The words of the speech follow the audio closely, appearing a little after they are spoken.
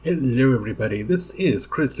Hello everybody, this is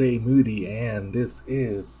Chris A. Moody, and this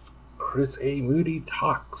is Chris A. Moody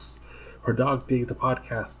Talks for Dog Days of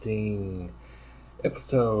Podcasting,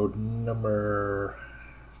 episode number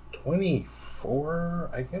 24,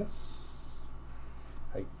 I guess?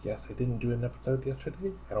 I guess I didn't do an episode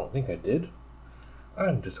yesterday? I don't think I did.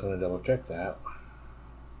 I'm just going to double check that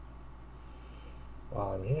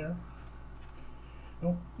while I'm here.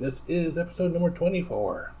 Nope, this is episode number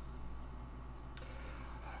 24.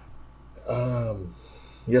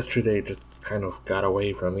 Yesterday just kind of got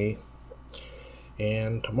away from me,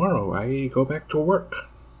 and tomorrow I go back to work.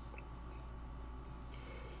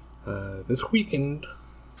 This weekend,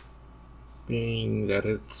 being that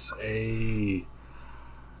it's a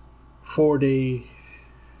 4-day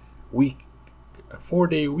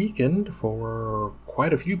weekend for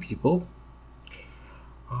quite a few people,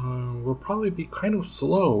 we'll probably be kind of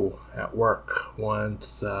slow at work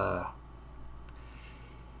once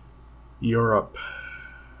Europe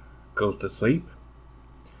goes to sleep.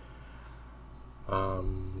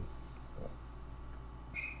 Although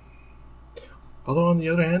on the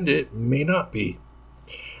other hand, it may not be.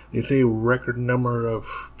 They say a record number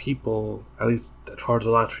of people, at least as far as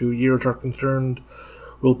the last few years are concerned,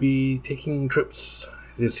 will be taking trips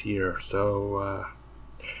this year. So,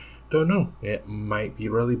 don't know. It might be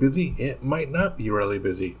really busy. It might not be really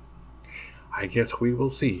busy. I guess we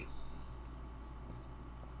will see.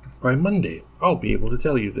 By Monday, I'll be able to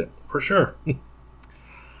tell you that for sure.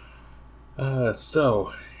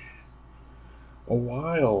 So, a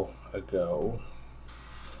while ago,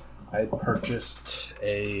 I purchased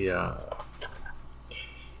a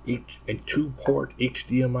 2-port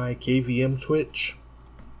HDMI KVM switch.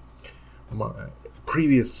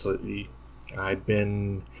 Previously, I'd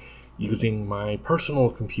been using my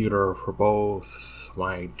personal computer for both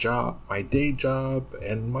my day job,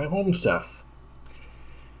 and my home stuff.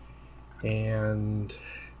 And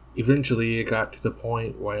eventually it got to the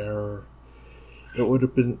point where it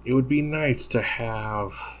would be nice to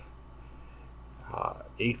have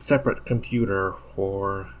a separate computer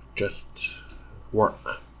for just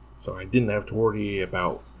work, so I didn't have to worry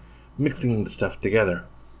about mixing the stuff together.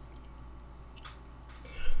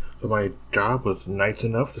 So my job was nice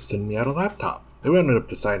enough to send me out a laptop. They ended up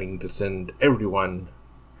deciding to send everyone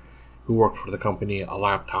who works for the company a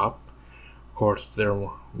laptop. Of course, their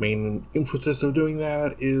main emphasis of doing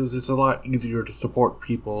that is it's a lot easier to support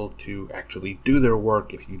people to actually do their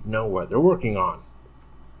work if you know what they're working on.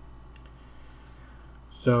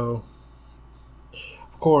 So,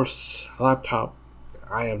 of course, laptop,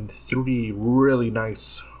 I have 3 really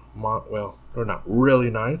nice, well, they're not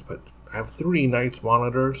really nice, but I have 3 nice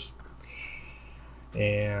monitors.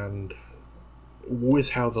 And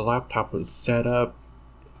with how the laptop was set up,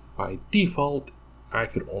 by default, I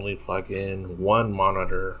could only plug in 1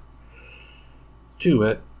 monitor to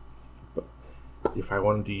it. But if I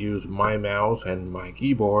wanted to use my mouse and my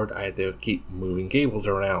keyboard, I had to keep moving cables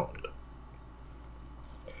around.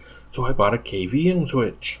 So I bought a KVM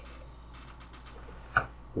switch,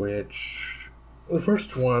 which the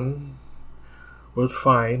first one was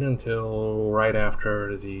fine until right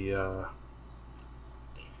after the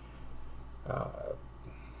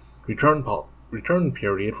return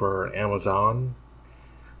period for Amazon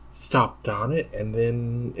stopped on it, and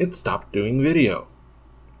then it stopped doing video.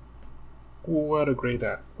 What a great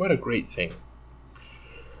thing.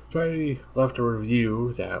 So I left a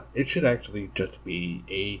review that it should actually just be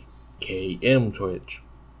a KM switch.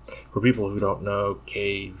 For people who don't know,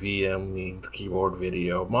 KVM means keyboard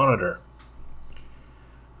video monitor.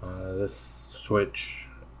 This switch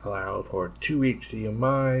allows for 2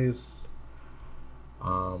 HDMIs,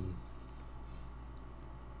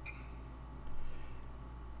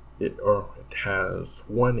 it has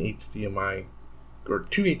 1 HDMI or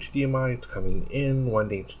 2 HDMIs coming in, 1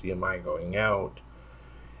 HDMI going out,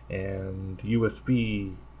 and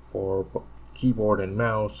USB for keyboard and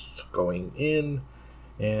mouse going in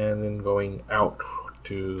and then going out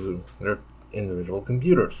to their individual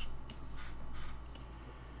computers.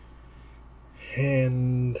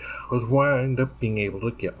 And was wound up being able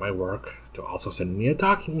to get my work to also send me a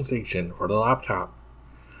docking station for the laptop.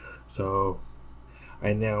 So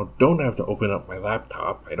I now don't have to open up my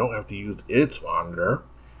laptop. I don't have to use its monitor.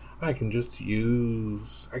 I can use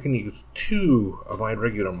 2 of my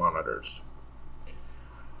regular monitors.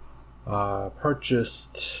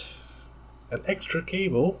 Purchased an extra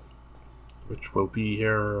cable, which will be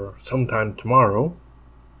here sometime tomorrow.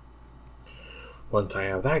 Once I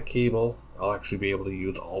have that cable, I'll actually be able to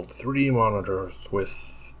use all 3 monitors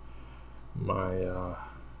with my,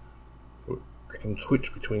 I can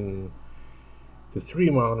switch between the 3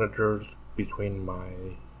 monitors between my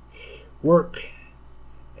work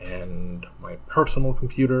and my personal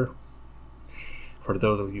computer. For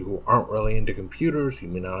those of you who aren't really into computers, you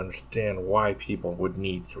may not understand why people would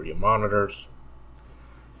need 3 monitors.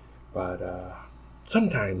 But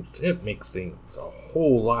sometimes it makes things a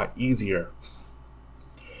whole lot easier.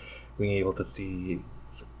 Being able to see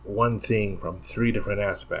one thing from 3 different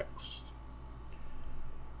aspects.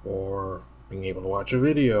 Or being able to watch a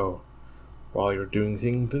video while you're doing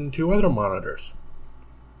things in 2 other monitors.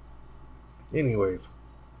 Anyways,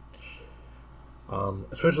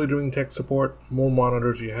 especially doing tech support, more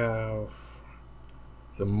monitors you have,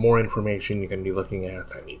 the more information you can be looking at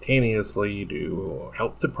simultaneously to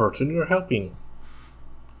help the person you're helping.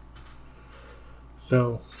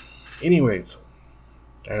 So, anyways,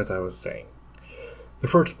 as I was saying, the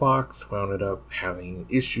first box wound up having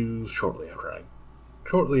issues shortly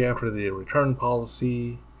after the return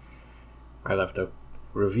policy. I left a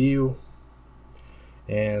review,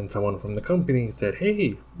 and someone from the company said,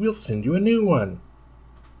 "Hey, we'll send you a new one.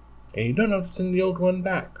 And you don't have to send the old one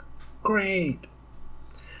back." Great!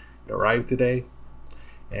 It arrived today,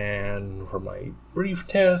 and for my brief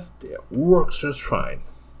test, it works just fine.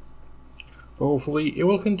 Hopefully, it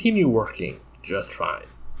will continue working just fine.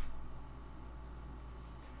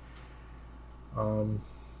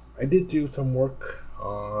 I did do some work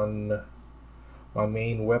on my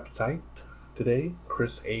main website today,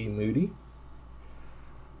 Chris A. Moody.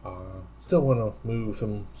 Still want to move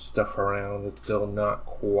some stuff around. It's still not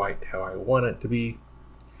quite how I want it to be.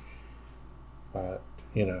 But,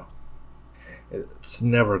 it's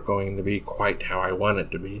never going to be quite how I want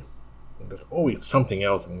it to be. There's always something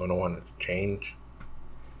else I'm going to want it to change.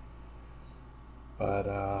 But,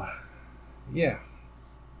 yeah.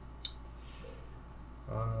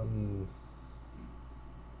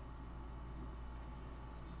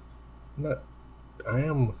 I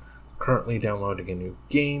am currently downloading a new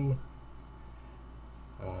game.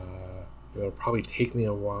 It'll probably take me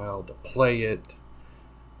a while to play it.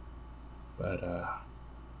 But,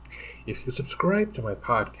 if you subscribe to my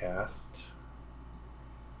podcast,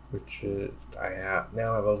 which is, I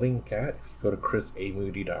now have a link at, if you go to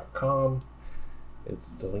chrisamoody.com, it's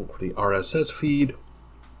the link for the RSS feed.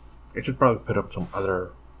 I should probably put up some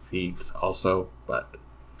other feeds also, but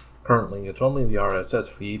currently it's only the RSS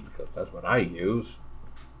feed because that's what I use.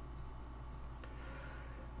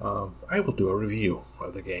 I will do a review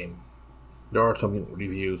of the game. There are some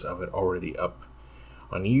reviews of it already up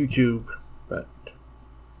on YouTube, but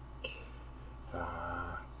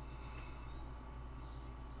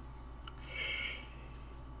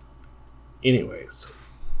anyways,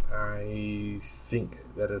 I think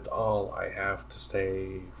that is all I have to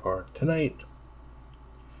say for tonight.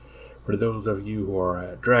 For those of you who are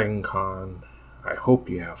at Dragon Con, I hope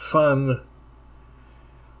you have fun.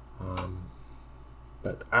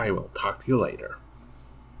 But I will talk to you later.